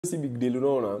si big deal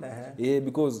unaona.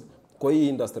 Because kwa hii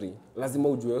industry lazima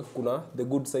ujue kuna the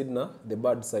good side na the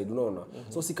bad side unaona.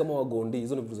 So si kama wagondi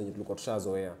hizo ni vitu zenye tulikuwa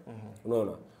tushazoea.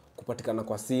 Unaona? Kupatikana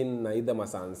kwa scene na either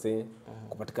masanse,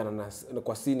 kupatikana na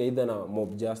kwa scene either na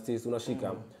mob justice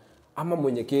unashika. Ama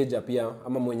mwenye keja pia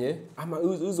ama mwenye ama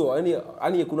hizo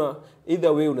yani kuna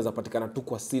either way unaweza patikana tu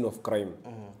kwa scene of crime.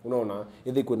 Unaona?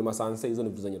 Either kuna masanse hizo ni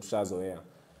vitu zenye tushazoea.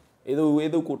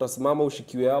 Either utasimama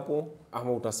ushikiwe hapo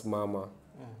ama utasimama.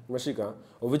 Umeshika?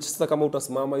 Of which sasa kama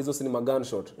utasimama hizo si ni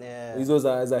gunshot. Hizo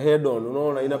za head on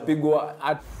unaona inapigwa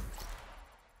at.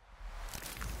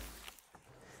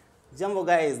 Jambo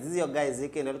guys, this is your guy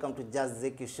ZEKI and welcome to Just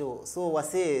ZEKI show. So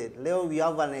wase, leo we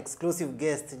have an exclusive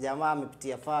guest. Jamaa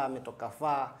amepitia faa, ametoka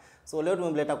faa. So leo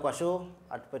tumemleta kwa show,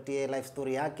 atupatie life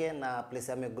story yake na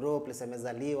place amegrow, place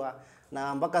amezaliwa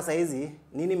na mpaka saa hizi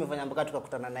nini imefanya mpaka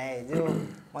tukakutana na yeye. Je,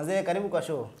 mwanzo karibu kwa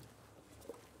show.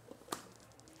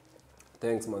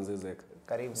 Thanks manze Zek.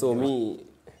 Karibu. So mi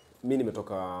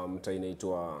nimetoka mtaa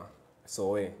inaitwa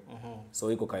Soe.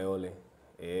 So iko Kayole.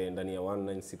 Ndani ya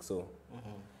 1960.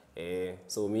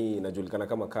 So mi najulikana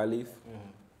kama Calif.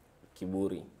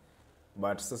 Kiburi.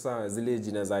 But sasa zile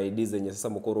jina za ID zenye sasa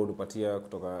mkoro ulipatia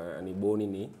kutoka ni Boni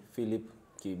ni Philip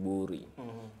Kiburi.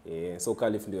 So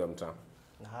Calif ndio mtaa.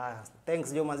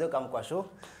 Thanks jo manze kama kwa show.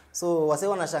 So wase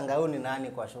wanashangaa huyu ni nani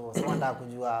kwa show. So wanataka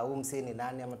kujua huyu msee ni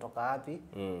nani, ametoka wapi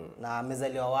na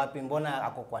amezaliwa wapi, mbona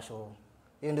ako kwa show.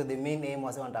 Hiyo ndio the main aim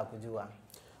wase wanataka kujua.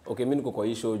 Okay, mimi niko kwa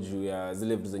hii show juu ya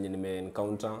zile vitu zenye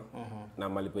nime-encounter na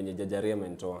mali penye jajaria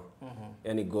mentor.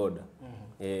 Yaani God.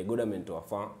 God amenitoa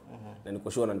far na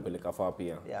niko sure ananipeleka far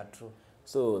pia. Yeah, true.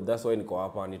 So that's why niko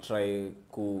hapa ni try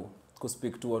ku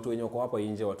speak to watu wenye wako hapa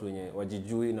nje, watu wenye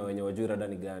wajijui na wenye wajui rada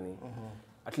ni gani.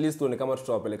 At least tuone kama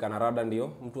tutawapeleka na rada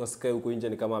ndio mtu asikae huko nje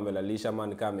ni kama amelalisha ama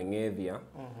ni kama amengedhia.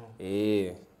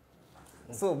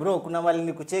 So bro, kuna mali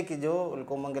nikucheki jo,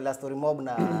 ulikuwa umeongelea story mob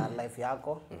na life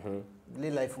yako. Ile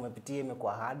life umepitia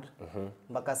imekuwa hard.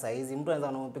 Mpaka saa hizi mtu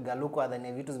anaweza kumpiga luku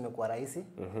adhani vitu zimekuwa rahisi.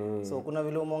 So kuna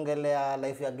vile umeongelea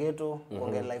life ya ghetto,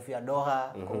 umeongelea life ya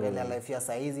Doha, umeongelea life ya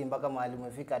saa hizi mpaka mahali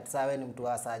umefika ati sawa ni mtu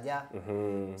wa Saja.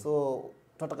 So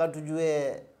tunataka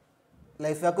tujue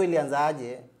life yako ilianza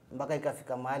aje mpaka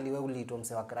ikafika mahali wewe uliitwa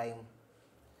msee wa crime.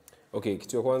 Okay,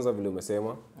 kitu ya kwanza vile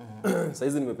umesema, saa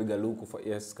hizi nimepiga luku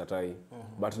yes katai.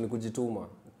 But ni kujituma.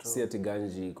 Si ati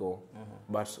ganji iko.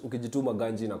 But ukijituma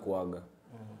ganji na kuaga.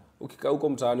 Ukikaa huko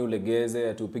mtaani ulegeze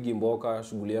ati upigi mboka,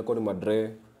 shughuli yako ni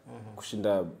madre,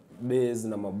 kushinda base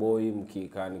na maboy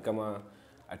mkikani kama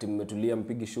ati mmetulia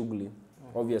mpigi shughuli.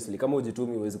 Obviously kama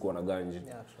ujitumi huwezi kuwa na ganji.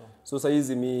 Yeah, sure. So saa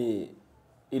hizi mi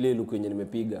ile luku yenye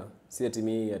nimepiga si ati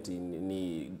mi ati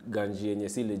ni ganji yenye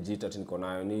si legit ati niko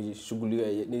nayo, ni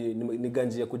shughuli ni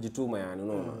ganji ya kujituma yani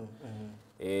unaona.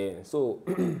 So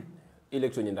ile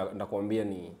kitu yenye ndakwambia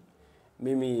ni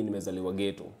mimi nimezaliwa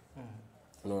ghetto.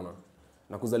 Unaona?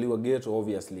 Na kuzaliwa ghetto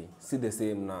obviously si the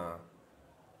same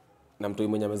na mtu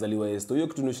mwenye amezaliwa esto. Hiyo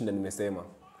kitu nishinda nimesema.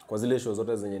 Kwa zile show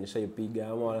zote zenye nishaipiga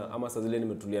ama saa zile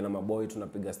nimetulia na maboy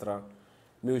tunapiga stra.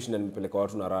 Mimi ushinda nimepeleka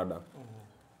watu na rada.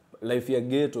 Life ya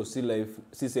ghetto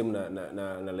si same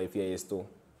na life ya esto.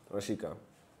 Unashika?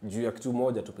 Juu ya kitu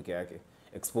moja tu peke yake,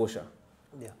 exposure.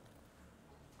 Yeah.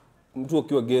 Mtu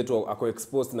akiwa ghetto ako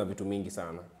exposed na vitu mingi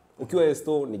sana. Ukiwa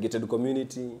esto ni gated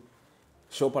community,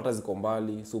 shop hata ziko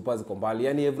mbali, super ziko mbali,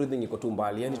 yani everything iko tu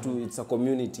mbali, yani tu it's a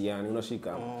community yani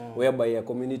unashika. Whereby a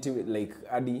community like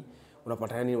hadi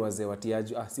unapata yani wazee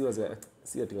watiaji,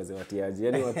 si ati wazee watiaji,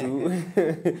 yani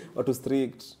watu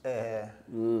strict.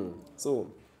 So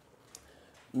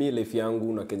mi life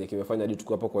yangu na Kenya kimefanya hadi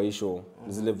tuko hapa kwa hii show,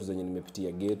 zile vitu zenye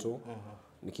nimepitia ghetto,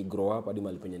 nikigrow up hadi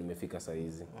mahali penye nimefika saa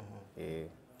hizi.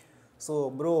 So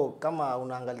bro, kama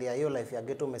unaangalia hiyo life ya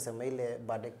ghetto umesema ile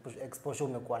bad exposure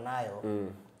umekuwa nayo.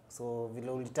 So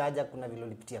vile ulitaja kuna vile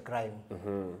ulipitia crime.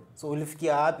 So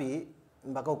ulifikia wapi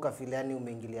mpaka ukafeel yani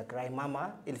umeingilia crime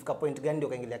mama? Ilifika point gani ndio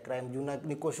ukaingilia crime? Juu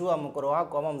niko sure mkoro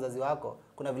wako ama mzazi wako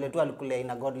kuna vile tu alikulea in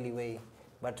a godly way.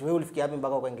 But wewe ulifikia wapi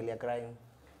mpaka ukaingilia crime?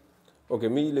 Okay,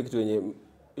 mi ile kitu yenye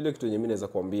mimi naweza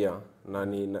kuambia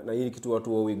na hii kitu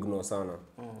watu wao ignore sana.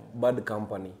 Bad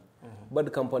company.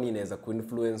 Bad company inaweza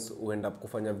kuinfluence uenda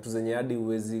kufanya vitu zenye hadi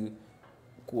uwezi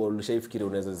kuulishafikiri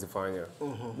unaweza zifanya.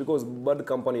 Because bad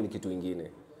company ni kitu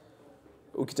kingine.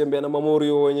 Ukitembea na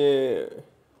mamorio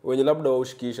wenye labda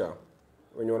waushikisha,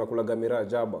 wenye wanakula gamira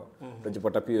jaba,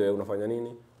 utajipata pia wewe unafanya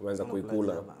nini? Umeanza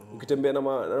kuikula. Ukitembea na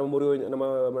mamorio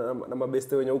na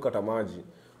mabeste wenye ukata maji,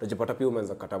 utajipata pia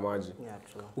umeanza kukata maji.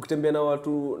 Ukitembea na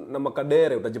watu na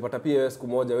makadere utajipata pia wewe siku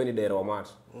moja wewe ni dere wa mat.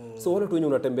 So wale watu wenye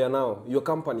unatembea nao, your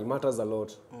company matters a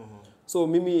lot. So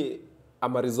mimi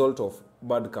am a result of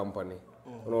bad company.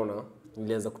 Unaona?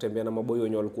 nilianza kutembea na maboy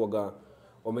wenye walikuwa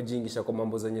wamejiingisha kwa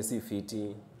mambo zenye si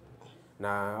fiti, na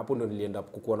hapo ndo nilienda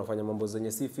kukuwa nafanya mambo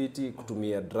zenye si fiti,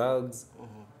 kutumia drugs,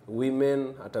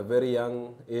 women at a very young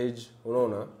age,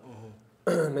 unaona.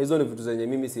 Na hizo ni vitu zenye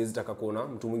mimi siwezi taka kuona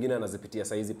mtu mwingine anazipitia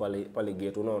saizi pale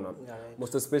gate, unaona. Right.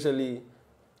 Most especially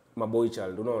maboy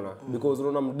child, unaona. Because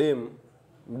unaona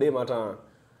mdem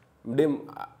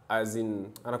as in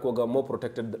anakuwa more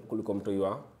protected kuliko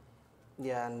mtoiwa.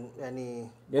 Yeah, yani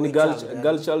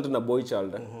girl child na boy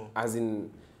child, as in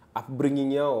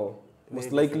upbringing yao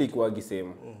most likely kuagi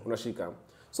same, unashika.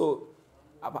 So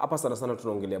hapa sana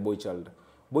tunaongelea boy child.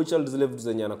 Boy child zile vitu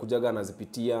zenye anakujaga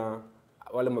anazipitia,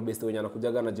 wale mabeste wenye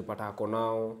anakujaga anajipata hako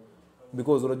nao,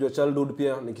 because unajua childhood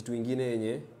pia ni kitu kingine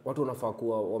yenye watu wanafaa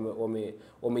kuwa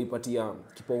wameipatia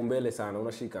kipaumbele sana,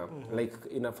 unashika. Like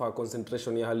inafaa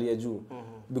concentration ya hali ya juu,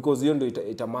 because hiyo ndio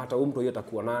itamata mtu yeye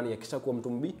atakuwa nani akishakuwa mtu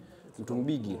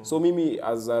mbigi. So mimi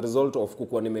as a result of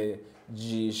kukuwa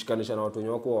nimejishikanisha na watu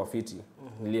wenye wako wafiti,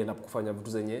 nilienda kufanya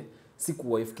vitu zenye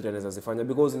sikuwa ifikiria naweza zifanya,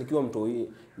 because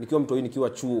nikiwa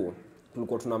chuo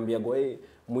tulikuwa tunaambia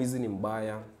mwizi ni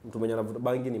mbaya, mtu mwenye anavuta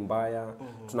bangi ni mbaya.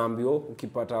 Tunaambiwa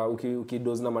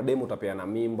ukidozi na mademo utapeana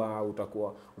mimba,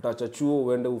 utaacha chuo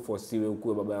uende ufosiwe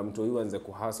ukue baba ya mtu uanze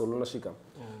kuhustle, unashika.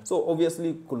 So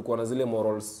obviously kulikuwa na zile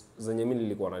morals zenye mimi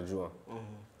nilikuwa najua.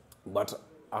 But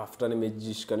after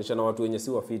nimejishikanisha na watu wenye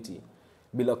si wafiti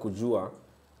bila kujua,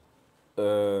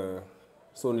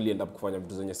 so nilienda kufanya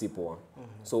vitu zenye si poa.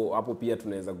 So hapo pia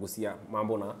tunaweza gusia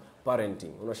mambo na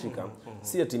parenting, unashika.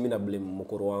 Si ati mimi na blame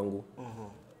mkoro wangu,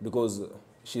 because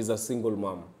she's a single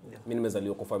mom. Mimi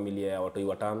nimezaliwa kwa familia ya watu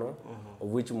 5,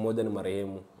 of which mmoja ni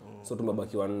marehemu. So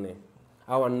tumebaki 4.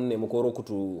 Hawa 4 mkoro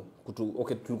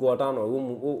okay, tulikuwa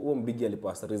 5. Huo mbigi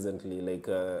alipass recently,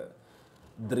 like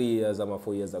 3 years ama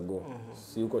 4 years ago.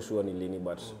 Si uko sure ni lini,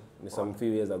 but ni some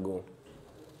few years ago.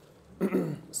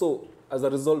 So as a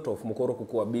result of mkoro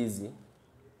kukuwa busy,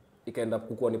 ikaenda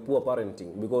kukuwa ni poor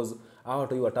parenting, because hao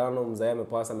watu 5 mzae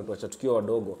amepasa ametuacha tukiwa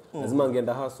wadogo, lazima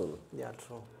angeenda hustle. Yeah,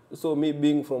 true. So me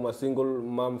being from a single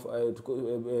mom,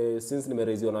 since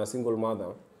nimeraised na a single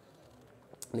mother,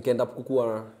 nikaenda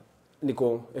kukuwa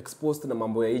niko exposed na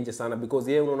mambo ya nje sana,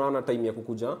 because yeye unaona time ya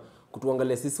kukuja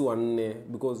kutuangalia sisi 4,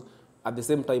 because at the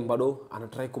same time bado ana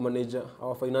try to manage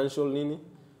our financial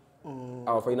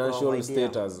our financial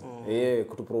status,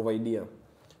 kutuprovidea.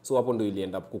 So hapo ndio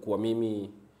ilienda kukuwa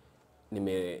mimi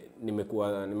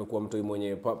nimekuwa mtu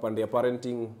mwenye pande ya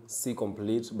parenting si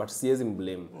complete, but siwezi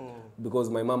blame,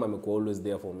 because my mama amekuwa always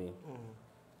there for me.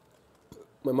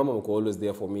 My mama amekuwa always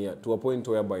there for me to a point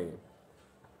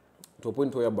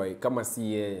whereby kama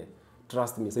si yeye,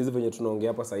 trust me, saizi venye tunaongea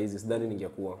hapa saizi sidhani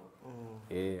ningekuwa.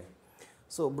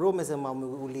 So bro, umesema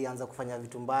ulianza kufanya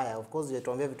vitu mbaya. Of course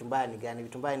unatuambia vitu mbaya ni gani?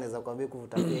 Vitu mbaya inaweza kuambia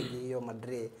kuvuta pegi, hiyo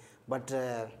madre, but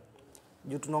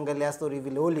juu tunaongelea story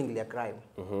vile holding ya crime.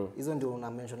 Hizo ndio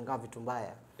una mention kama vitu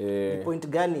mbaya. Ni point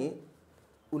gani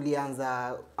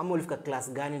ulianza, ama ulifika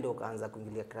class gani ndio ukaanza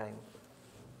kuingilia crime?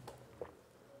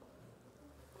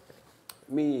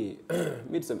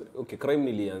 Okay, crime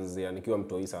nilianzia nikiwa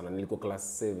mtoi sana, nilikuwa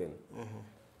class 7.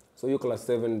 So hiyo class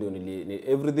 7 ndio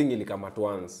everything ilikama at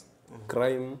once.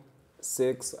 Crime,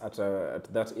 sex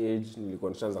at that age,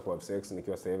 nilikuwa nishaanza kwa sex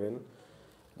nikiwa 7.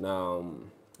 Na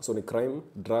so ni crime,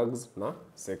 drugs na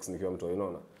sex nikiwa mtoi,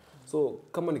 unaona. So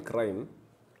kama ni crime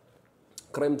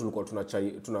tulikuwa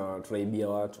tunaibia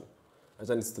watu.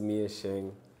 Acha nisitumie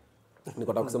sheng.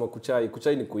 Nikotaka kusema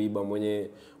kuchai ni kuiba. Mwenye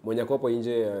kwa hapo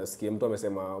nje sikie mtu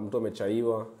amesema mtu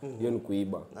amechaiwa, hiyo ni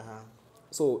kuiba.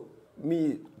 So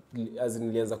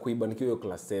nilianza kuiba nikiwa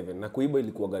class 7, na kuiba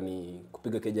ilikuwa gani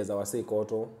kupiga keja za wasee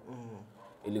koto.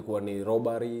 Ilikuwa ni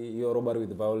robbery, hiyo robbery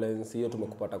with violence, hiyo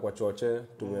tumekupata kwa choche,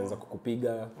 tumeanza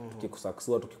kukupiga,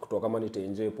 tukikusaksua, tukikutoa kama ni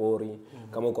tenje pori,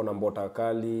 kama uko na mbota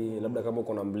kali, labda kama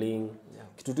uko na bling,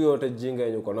 kitu tu yote jinga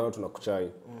yenye uko nayo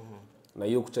tunakuchai. Na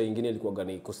hiyo kuchai nyingine ilikuwa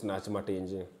gani kusnatch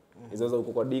matenje. Sasa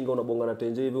uko kwa dinga unabonga na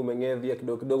tenje hivi umengevia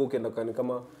kidogo ukienda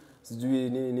kama sijui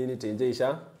nini tenje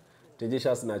isha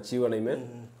snatchiwa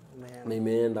na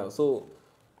imeenda. So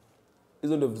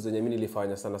hizo ndio vitu zenye mimi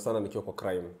nilifanya sana nikiwa kwa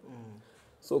crime.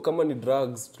 So kama ni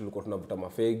drugs tulikuwa tunavuta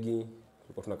mafegi,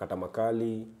 tulikuwa tunakata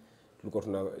makali, tulikuwa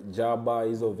tunajaba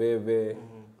hizo veve.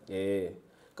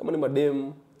 Kama ni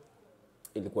madem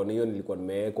ilikuwa nilikuwa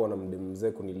nimewekwa na mdem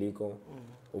mzee kuniliko,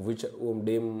 of which huo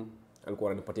mdem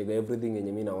alikuwa ananipatia everything yenye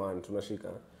mimi na want, tunashika.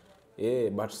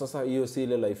 But sasa hiyo si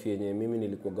ile life yenye mimi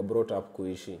nilikuwa brought up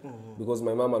kuishi, because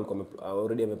my mama alikuwa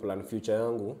already ameplan future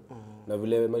yangu na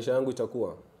vile maisha yangu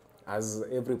itakuwa, as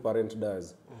every parent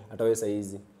does. Hata wewe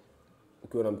saizi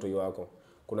ukiwa na mtoi wako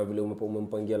kuna vile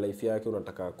umempangia life yake,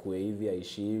 unataka kuwe hivi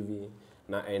aishi hivi,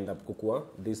 na end up kukua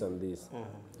this and this.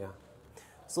 Yeah.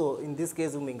 So in this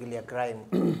case umeingilia crime.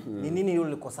 Ni nini yule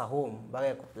ulikosa home baada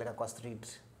ya kupeleka kwa street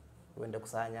uende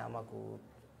kusanya ama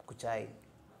kuchai?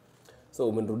 So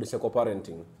umenirudisha kwa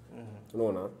parenting.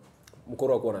 Unaona?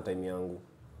 Mkoro wako na time yangu.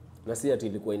 Na si ati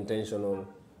ilikuwa intentional.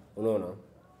 Unaona?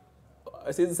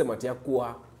 Siwezi sema ati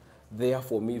hakuwa there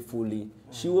for me fully.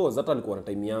 She was, hata alikuwa na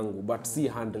time yangu, but si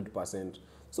 100%.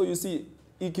 So you see,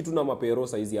 hii kitu na mapero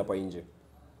saizi hapa nje.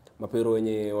 Mapero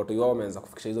wenye watu wao wameanza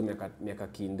kufikisha hizo miaka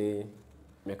kinde,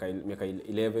 miaka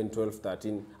 11, 12,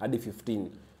 13 hadi 15.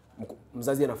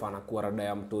 Mzazi anafaa kuwa rada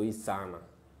ya mtoi sana.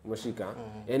 Umeshika?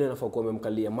 Yaani anafaa kuwa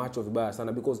amemkalia macho vibaya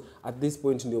sana, because at this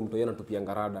point ndio mtoi anatupia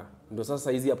ngarada. Ndio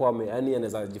sasa hizi hapo yaani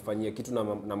anaweza jifanyia kitu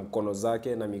na mkono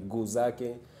zake na miguu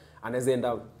zake. Anaweza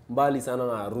enda mbali sana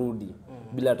na arudi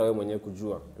bila hata wewe mwenyewe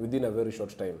kujua within a very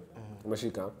short time.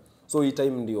 Umeshika? So hii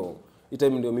time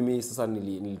ndio mimi sasa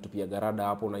nilitupia garada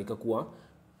hapo, na ikakuwa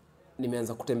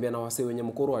nimeanza kutembea na wasee wenye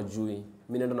mkoro ajui.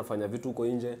 Mimi naenda nafanya vitu huko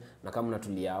nje na kama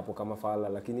natulia hapo kama fala,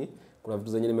 lakini kuna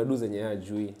vitu zenye nimedu zenye yeye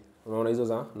ajui. Unaona hizo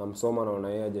za namsoma naona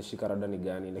yeye hajashika rada ni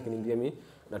gani, lakini pia mimi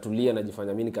natulia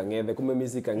najifanya mimi nikangedhe, kumbe mimi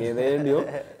si kangedhe ndio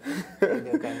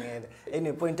kangedhe.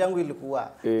 Yaani point yangu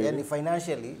ilikuwa yani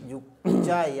financially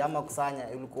chai ama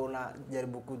kusanya ilikuwa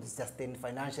unajaribu kusustain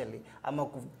financially ama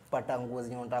kupata nguo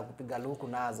zenye unataka kupiga luku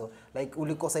nazo, like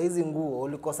ulikosa hizi nguo,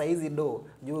 ulikosa hizi do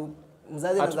juu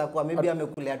mzazi anaweza kuwa maybe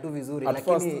amekulea tu vizuri,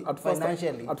 lakini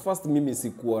financially at first mimi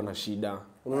sikuwa na shida.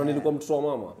 Unaona nilikuwa mtoto wa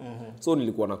mama. So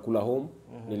nilikuwa nakula home,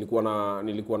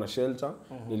 nilikuwa na shelter,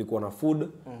 nilikuwa na food,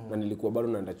 na nilikuwa bado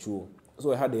naenda chuo.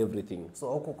 So I had everything. So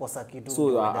hukukosa kitu so,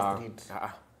 on the street.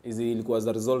 Hizi ilikuwa as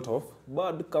a result of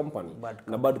bad company.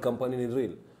 Na bad company ni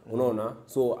real. Unaona?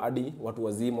 So hadi watu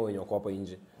wazima wenye wako hapa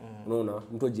nje. Unaona?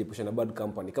 Mtu ajiepusha na bad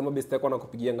company. Kama best yako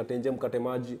anakupigia ngatenje mkate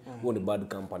maji, huo ni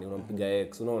bad company. Unampiga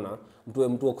ex, unaona?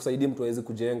 Mtu akusaidia, mtu aweze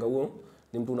kujenga, huo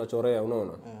ni mtu unachorea,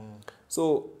 unaona?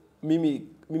 So mimi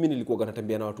nilikuwa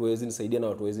natembea na watu wezi nisaidia na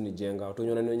watu wezi nijenga. Watu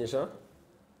wenye wananionyesha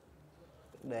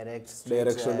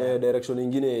direction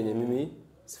nyingine yenye mimi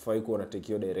sifai kuwa na take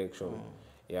hiyo direction.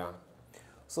 Yeah.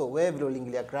 So wewe vile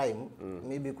uliingilia crime,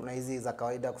 maybe kuna hizi za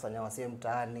kawaida kusanya wasee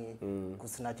mtaani,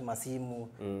 kusnatch masimu.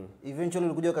 Eventually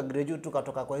ulikuja ukagraduate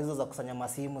ukatoka kwa hizo za kusanya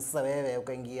masimu. Sasa wewe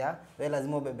ukaingia, wewe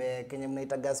lazima ubebe kenye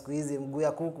mnaita gas siku hizi mguu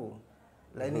ya kuku.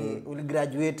 Lakini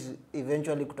uligraduate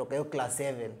eventually kutoka hiyo class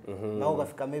 7. Na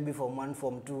ukafika maybe form 1,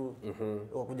 form 2,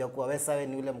 ukakuja kuwa wewe sawa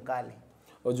ni ule mkali.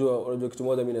 Unajua kitu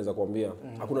moja mimi naweza kuambia,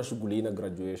 hakuna shughuli ina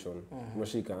graduation.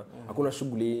 Umeshika? Hakuna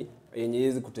shughuli yenye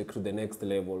hizi ku take to the next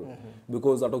level.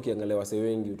 Because hata ukiangalia wasee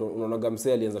wengi unaona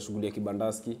msee alianza shughuli ya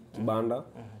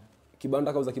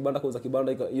kibanda kauza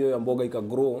kibanda, hiyo ya mboga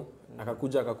ikagrow,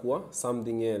 akakuja akakuwa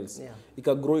something else.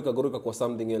 Ikagrow ikakuwa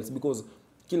something else, because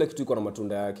kila kitu iko na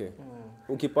matunda yake.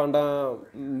 Ukipanda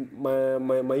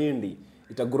mahindi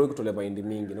itagrow kutolea mahindi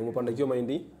mingi, na umepanda hiyo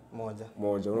mahindi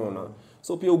moja, unaona?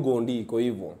 So pia ugondi iko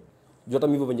hivyo. Juu hata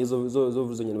mimi venye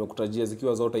hizo zenye nimekutajia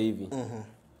zikiwa zote hivi.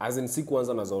 As in si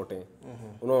kuanza na zote.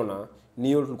 Unaona? Ni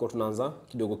hiyo tulikuwa tunaanza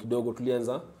kidogo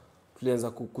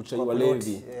tulianza kuchaiwa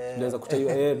levi.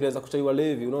 Tulianza kuchaiwa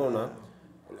levi, unaona?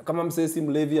 Kama msesi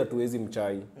mlevi hatuwezi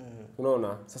mchai.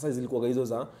 Unaona? Sasa zilikuwa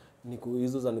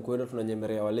hizo za kwenda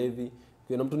tunanyemelea walevi.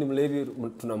 Kuna mtu ni mlevi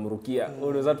tunamrukia.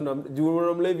 Unaweza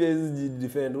tunajua mlevi hizi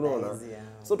defend, unaona?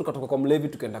 So tukatoka kwa mlevi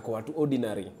tukaenda kwa watu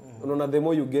ordinary. Unaona, the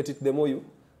more you get it, the more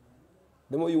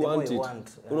you want it.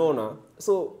 Unaona?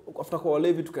 So after kwa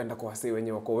walevi tukaenda kwa wasee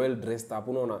wenye wako well dressed up,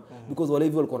 unaona? Because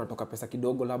walevi walikuwa wanatoka pesa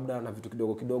kidogo labda na vitu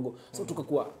kidogo. So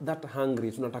tukakuwa that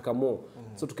hungry, tunataka more.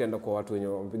 So tukaenda kwa watu wenye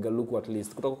wamepiga luku at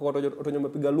least. Kutoka kwa watu wenye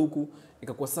wamepiga luku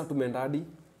ikakuwa sasa tumeenda hadi,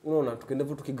 unaona, tukaenda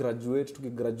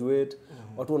tukigraduate,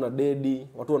 watu wana dedi,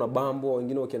 watu wana bambo,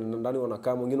 wengine wakienda ndani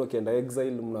wanakama, wengine wakienda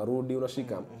exile, mnarudi,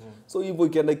 unashika. So hivyo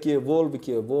ikaenda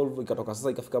evolve ikatoka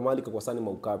sasa ikafika mahali kwa sasa ni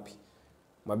maukapi.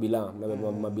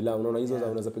 Mabila, unaona hizo za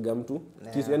unaweza piga mtu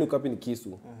kisu, yani ukapi ni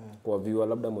kisu. Kwa viewer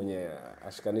labda mwenye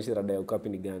ashikanishi rada ya ukapi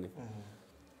ni gani.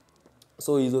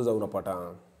 So hizo za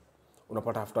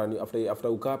unapata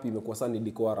after ukapi imekuwa sana ni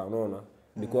dikwara, unaona?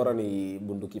 Dikwara ni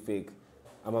bunduki fake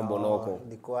ama mbonoko.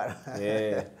 Dikwara.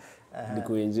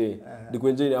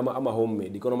 Dikuenje ama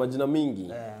homemade. Iko na majina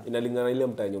mingi. Inalingana ile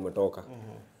mtaa yenye umetoka.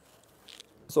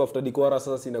 So after dikwara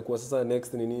sasa inakuwa sasa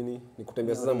next ni nini? Ni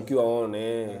kutembea sasa mkiwa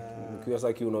mkiwa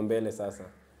sasa kiuno mbele sasa.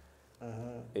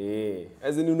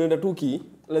 As in unaenda tuki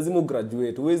lazima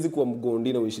ugraduate. Huwezi kuwa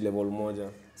mgondi na uishi level moja.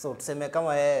 So tuseme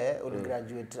kama yeye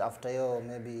uligraduate after hiyo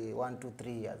maybe 1 to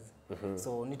 3 years.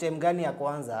 So ni time gani ya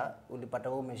kwanza ulipata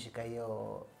wewe umeshika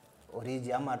hiyo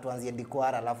origi, ama tuanzie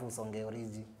dikwara alafu usonge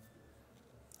origi?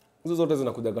 hizo zote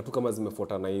zinakuja tu kama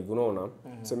zimefuatana hivi, unaona?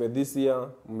 Tuseme this year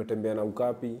mmetembea na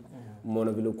Ukapi,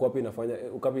 mmeona vile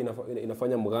Ukapi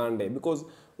inafanya mgande, because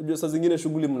unajua saa zingine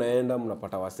shughuli mnaenda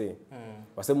mnapata wasee.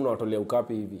 Wasee mnawatolea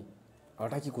Ukapi hivi.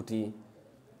 Hawataki kutii.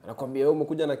 Anakuambia wewe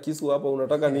umekuja na kisu hapa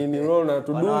unataka nini? Unaona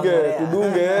tudunge,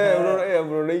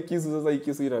 unaona hii kisu sasa, hii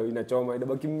kisu inachoma,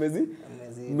 inabaki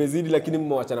mmezidi lakini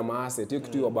mmewachana ma asset. Hiyo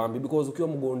kitu wabambi, because ukiwa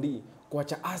mgondi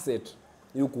kuacha asset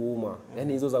hiyo kuuma.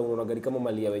 Yaani hizo za unaona gari kama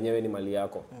mali ya wenyewe ni mali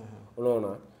yako.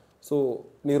 Unaona? So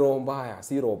ni roho mbaya,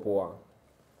 si roho poa.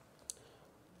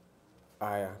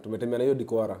 Aya, tumetembea na hiyo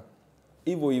dikwara.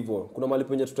 Hivyo kuna mahali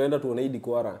penye tutaenda tuone hii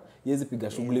dikwara. Yezi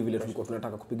piga shughuli vile tulikuwa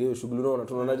tunataka kupiga hiyo shughuli. Unaona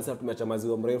tunaona sasa tumeacha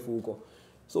maziwa mrefu huko.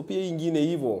 So pia ingine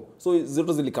hivyo. So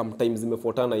zote zilikam time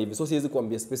zimefuatana hivi. So siwezi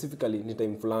kuambia specifically ni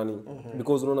time fulani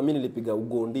because unaona mimi nilipiga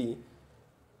ugondi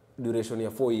duration ya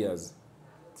 4 years.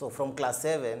 So from class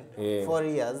 7 4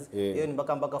 years hiyo ni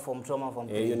mpaka form 2 ama form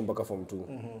 3. Hiyo ni mpaka form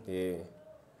 2.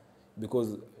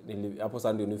 Because hapo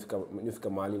sasa ndio nifika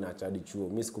mahali na achadi chuo.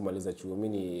 Mimi sikumaliza chuo, mimi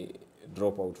ni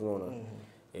drop out, unaona?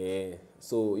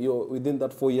 So hiyo within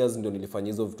that 4 years ndio nilifanya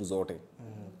hizo vitu zote.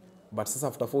 But sasa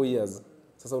after 4 years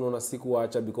sasa unaona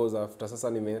sikuacha because after sasa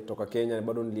nimetoka Kenya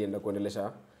bado nilienda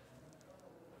kuendelesha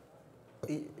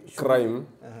crime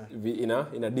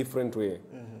in a different way.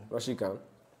 Unashika?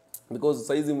 Because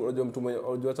saizi unajua mtu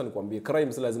unajua hata nikwambie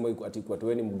crime si lazima ati kwa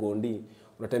wewe ni mgondi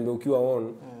unatembea ukiwa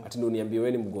on ati ndio niambie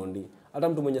wewe ni mgondi. Hata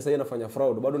mtu mwenye sasa anafanya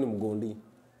fraud bado ni mgondi.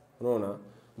 Unaona?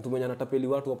 Mtu mwenye anatapeli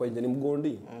watu hapa nje ni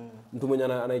mgondi. Mtu mwenye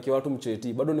anaikea watu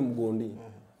mcheti bado ni mgondi.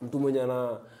 Mtu mwenye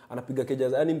anapiga keja,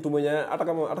 yani mtu mwenye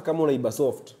hata kama unaiba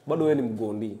soft bado wewe ni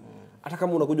mgondi. Hata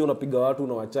kama unakuja unapiga watu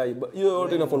unawachai, hiyo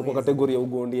yote inafall kwa kategoria ya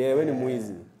ugondi. Wewe ni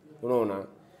mwizi. Unaona?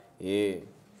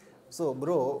 So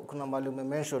bro, kuna mahali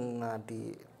umemention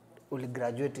ati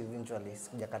uligraduate eventually,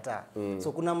 sijakataa.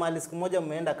 So kuna mahali siku moja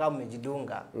umeenda kama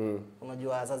umejidunga.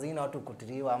 Unajua saa zingine watu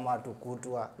kutiriwa ama watu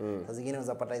kutwa. Saa zingine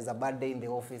unapata is a bad day in the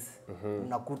office.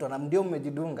 Unakutwa na ndio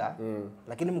umejidunga,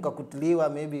 lakini mkakutiliwa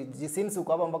maybe since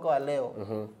uko hapa mpaka wa leo.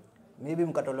 Maybe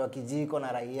mkatolewa kijiko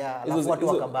na raia, alafu watu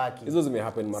wakabaki. Hizo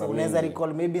zimehappen mara mingi. So unaweza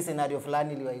recall maybe scenario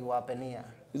fulani iliyohapenia.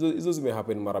 Hizo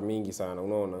zimehappen mara mingi sana,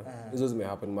 unaona? Hizo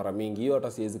zimehappen mara mingi. Hiyo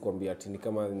hata siwezi kuambia ati ni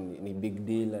kama ni big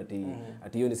deal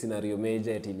ati hiyo ni scenario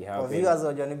major ati ili happen. Kwa viewers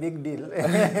wajua ni big deal.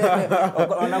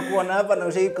 Wanakuona hapa na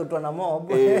ushaikutwa na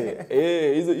mob.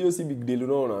 Hiyo si big deal,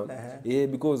 unaona?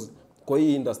 Because kwa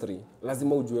hii industry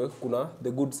lazima ujue kuna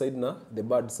the good side na the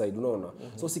bad side, unaona?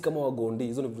 So si kama wagondi,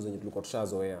 hizo ni vitu zenye tulikuwa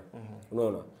tushazoea.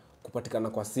 Unaona? Kupatikana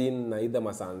kwa scene na either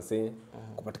masanse,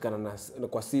 kupatikana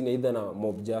kwa scene either na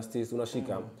mob justice,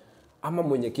 unashika? Ama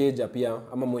mwenye keja pia,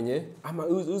 ama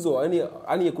hizo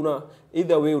yani kuna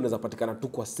either way unaweza patikana tu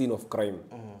kwa scene of crime.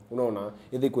 Unaona?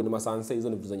 Either iko ni masanse, hizo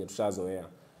ni vitu zenye tushazoea.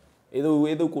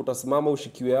 Either uko utasimama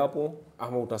ushikiwe hapo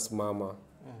ama utasimama.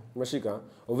 Umeshika?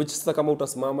 Which sasa kama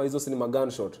utasimama hizo si ni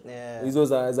gunshot. Hizo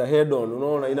za head on,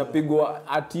 unaona inapigwa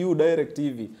at you direct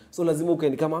hivi. So lazima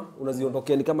ukaeni kama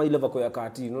unaziondokea ni kama ile vako ya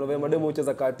kati. Unaona vile mademo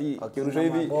ucheza kati kirusha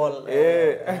hivi.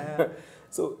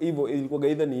 So hivyo ilikuwa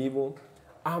either ni hivyo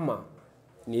ama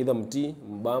ni either mti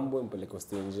mbambo mpeleke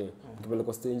stage.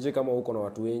 Ukipeleka stage kama uko na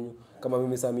watu wenyu, kama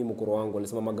mimi sasa mimi mkoro wangu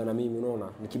alisema magana mimi, unaona?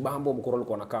 Nikibambo mkoro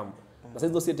alikuwa na kamba. Na sasa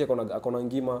hizo seti akona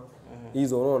ngima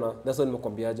hizo, unaona? That's why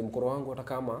nimekwambiaje mkoro wangu hata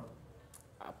kama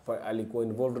alikuwa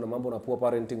involved na mambo na poor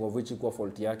parenting of which kwa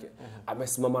fault yake,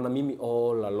 amesimama na mimi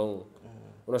all along.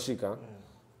 Unashika?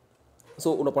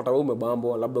 So unapata wewe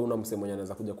umebambo, labda una msemo mwenye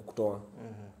anaweza kuja kukutoa.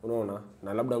 Unaona?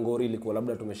 Na labda ngori ilikuwa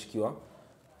labda tumeshikiwa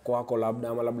kwako labda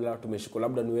ama labda tumeshikwa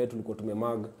labda ni wewe tulikuwa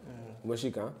tumemag.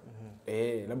 Umeshika?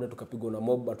 Labda tukapigwa na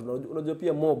mob. Unajua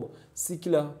pia mob si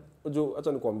kila, unajua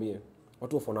acha nikwambie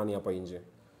watu wafanani hapa nje.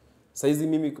 Saizi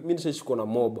mimi nishashikwa na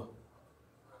mob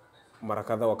mara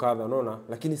kadha wa kadha, unaona?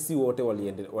 Lakini si wote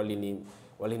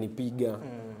walinipiga.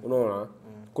 Unaona?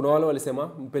 Kuna wale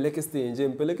walisema mpeleke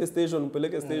station,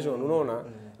 unaona?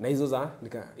 Na hizo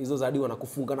za hadi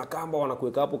wanakufunga na kamba,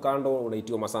 wanakuweka hapo kando,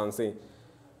 unaitiwa masanse.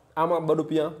 Ama bado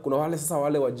pia kuna wale sasa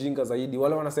wale wajinga zaidi,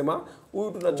 wale wanasema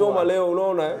huyu tunachoma leo,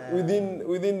 unaona?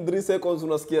 Within 3 seconds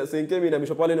unasikia senkemi na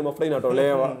misho pale na mafuta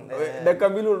inatolewa. Dakika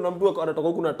mbili unamtua anatoka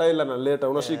huko na Tyler analeta,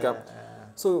 unashika?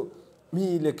 So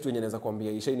mimi ile kitu yenye naweza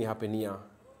kuambia ishaini hapenia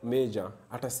major,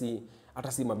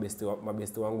 hata si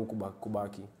mabeste wangu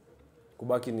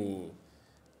kubaki ni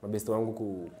mabeste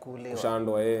wangu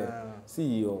kushandwa si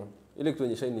hiyo. Ile kitu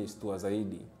yenye ishaini stua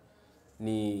zaidi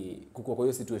ni kukua kwa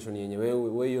hiyo situation yenye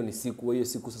wewe hiyo ni siku, hiyo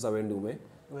siku sasa wende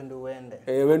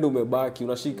wende umebaki,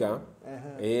 unashika?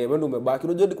 Wende umebaki.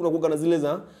 Unajua kuna kuga na zile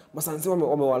za masansi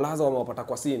wamewalaza wamewapata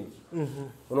kwa scene.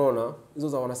 Unaona? Hizo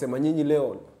za wanasema nyinyi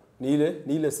leo ni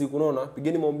ile siku unaona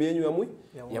pigeni maombi yenu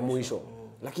ya mwisho.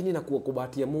 Lakini inakuwa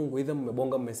kubahatia Mungu either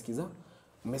mmebonga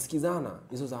mmesikizana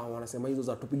hizo za wanasema hizo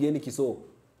za tupigeni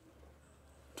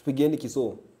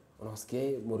kiso.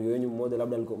 Unasikia morio wenu mmoja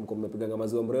labda mko mmepiga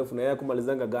maziwa mrefu na yeye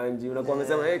kumalizanga ganji unakuwa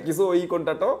amesema kiso hiko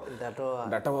ndatoa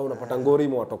unapata ngori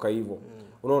imewatoka hivyo.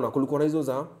 Unaona kulikuwa na hizo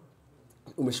za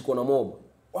umeshikwa na mob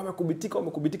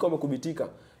wamekubitika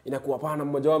inakuwa hapana,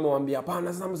 mmoja wao amemwambia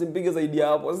hapana, sasa msimpige zaidi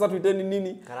hapo, sasa tuiteni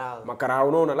nini makarao.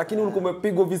 Unaona lakini ulikuwa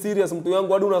umepigwa vi serious mtu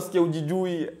yangu hadi unasikia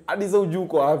ujijui hadi za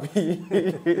ujuko wapi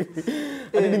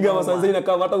hadi dinga masanza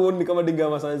inakaa hata uone kama dinga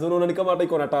masanza unaona ni kama hata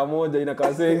iko na taa moja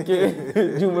inakaa senke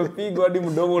juu umepigwa hadi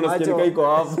mdomo unasikia iko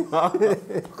hapa.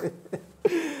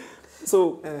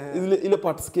 So ile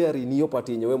part scary ni hiyo part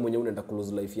yenye wewe mwenyewe unaenda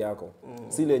close life yako.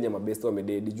 Si ile yenye mabesto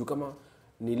wamededi juu kama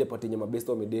ni ile part yenye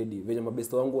mabesto wamededi venye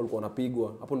mabesto wangu walikuwa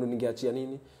wanapigwa hapo ndo ningeachia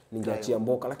nini ningeachia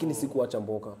mboka lakini sikuacha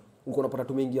mboka. Uko unapata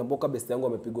tumeingia mboka best yangu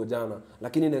amepigwa jana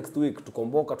lakini next week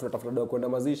tukomboka tunatafuta dawa kwenda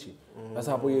mazishi.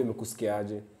 Sasa hapo hiyo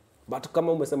imekusikiaje? But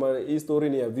kama umesema hii story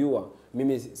ni ya viewer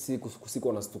mimi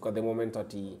siko nastuka the moment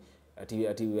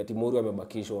ati Mori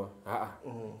amebakishwa.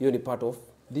 Hiyo ni part of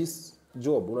this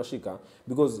job unashika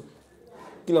because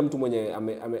kila mtu mwenye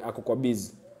ako kwa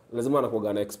busy lazima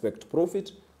anakuwa na expect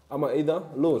profit ama either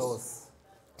loss.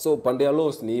 So pande ya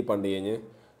loss ni hii pande yenye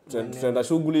tutaenda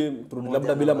shughuli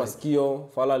labda bila masikio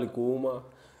fala alikuuma.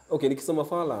 Okay nikisema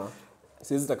fala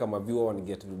siwezi taka kama viewer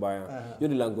waniget vibaya.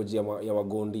 Hiyo ni language ya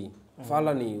wagondi.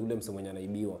 Fala ni ule msemo mwenye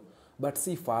anaibiwa. But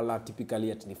si fala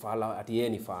typically ati ni fala ati yeye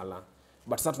ni fala.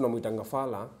 But sasa tunamuitanga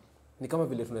fala ni kama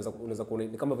vile unaweza kuona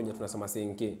ni kama vile tunasema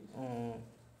senke.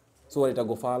 So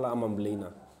wanaitago fala ama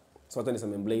mblena. So hata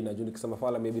niseme mblena juu nikisema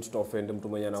fala maybe tutaoffend mtu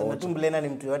mwenye anaona. Sema tu mblena ni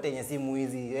mtu yote yenye si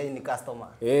muizi, yeye ni customer.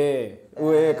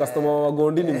 Wewe customer wa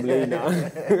gondi ni mblena.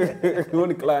 Huyo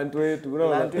ni client wetu.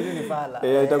 Client wetu ni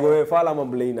fala. Itago fala ama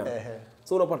mblena.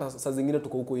 So unapata saa zingine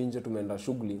tuko huko nje tumeenda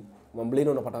shughuli.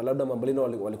 Mamblena unapata labda mamblena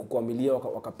walikukwamilia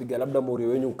wakapiga labda morio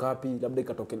wenyu ukapi labda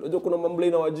ikatokea. Unajua kuna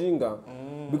mamblena wajinga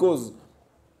because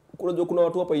kuna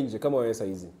watu hapa nje kama wewe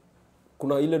saizi.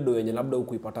 Kuna ile do yenye labda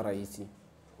ukuipata rahisi.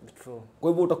 True. Kwa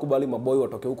hivyo utakubali maboy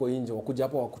watoke huko nje wakuja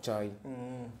hapa wakuchai.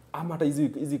 Ama hata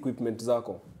hizi equipment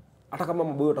zako. Hata kama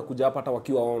maboy watakuja hapa hata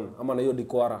wakiwa on ama na hiyo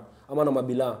dikwara ama na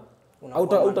mabila.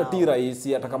 Utatii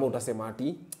rahisi hata kama utasema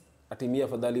atimia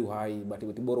afadhali uhai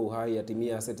but bora uhai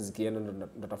atimia asset zikienda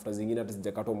ndatafuta zingine hata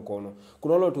sijakatwa mkono.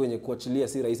 Kuna wale watu wenye kuachilia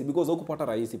si rahisi because hukupata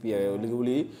rahisi pia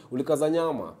ulikaza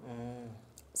nyama.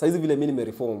 Saizi vile mimi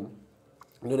nimereform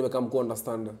ndio nimekaa mko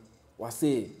understand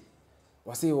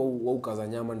wase wa ukaza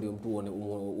nyama ndio mtu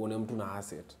uone mtu na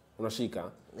asset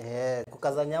unashika.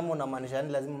 Kukaza nyama unamaanisha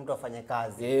ni lazima mtu afanye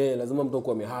kazi. Lazima mtu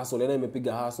kwa hustle na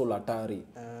imepiga hustle hatari.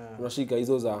 Unashika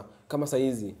hizo za kama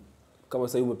saizi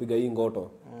umepiga hii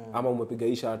ngoto ama umepiga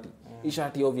hii shati. Hii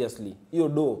shati obviously hiyo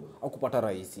do au kupata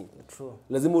rahisi. True.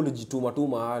 Lazima ulijituma tu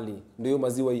mahali ndio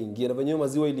maziwa iingie na venyewe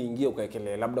maziwa iliingia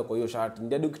ukaekelea labda kwa hiyo shati.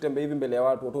 Ndio ukitembea hivi mbele ya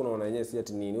watu unaona yenyewe si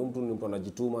ati nini. Mtu ni mtu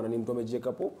anajituma na ni mtu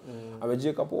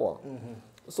amejieka poa.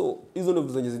 So hizo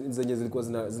ndio zenye zilikuwa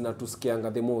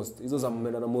zinatusikianga the most. Hizo za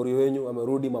mmena na Mori wenyu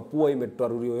amerudi mapua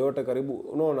imetaruriwa yote karibu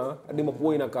unaona hadi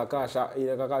mapua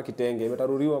inakaa kitenge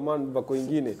imetaruriwa man bako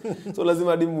ingine. So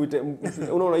lazima hadi muite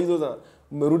unaona hizo za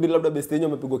mmerudi labda best yenyu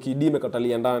amepigwa kidime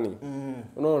katalia ndani.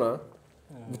 Unaona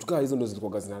vitu kama hizo ndio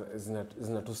zilikuwa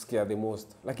zinatusikia the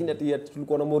most. Lakini ati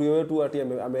tulikuwa na Mori wetu ati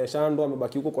ameshandwa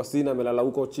amebaki huko kwa sina amelala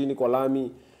huko chini kwa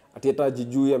lami ati hata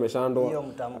jijui ameshandwa. Hiyo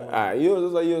mtambo.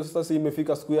 Hiyo sasa si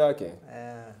imefika siku yake.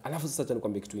 Alafu sasa acha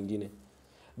nikwambie kitu kingine.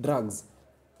 Drugs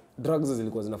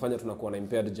zilikuwa zinafanya tunakuwa na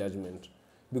impaired judgment.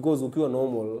 Because ukiwa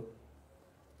normal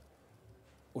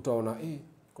utaona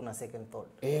kuna second thought.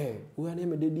 Huyu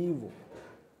amededi hivyo.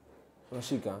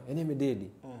 Unashika, amededi.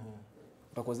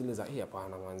 Utakuwa zile za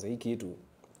hapana manze hii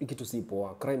kitu si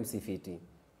poa, crime si fiti.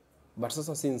 But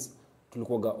sasa since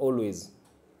tulikuwa always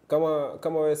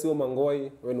kama wewe sio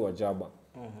mangoi wewe ni wajaba.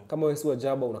 Kama wewe si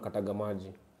wajaba unakataga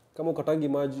maji. Kama ukatagi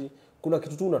maji kuna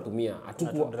kitu tu unatumia.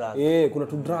 Kuna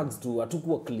tu drugs tu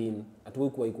hatukuwa clean.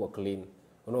 Hatukuwa clean.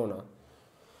 Unaona?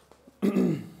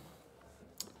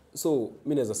 So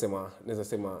mimi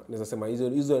naweza sema hizo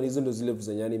ndio zile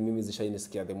vizenyani mimi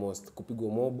zishainisikia the most kupigwa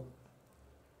mob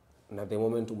na the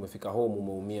moment umefika home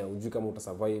umeumia hujui kama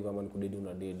utasurvive ama nikudedi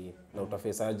una dedi na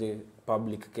utaface aje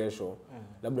public kesho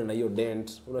labda na hiyo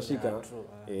dent unashika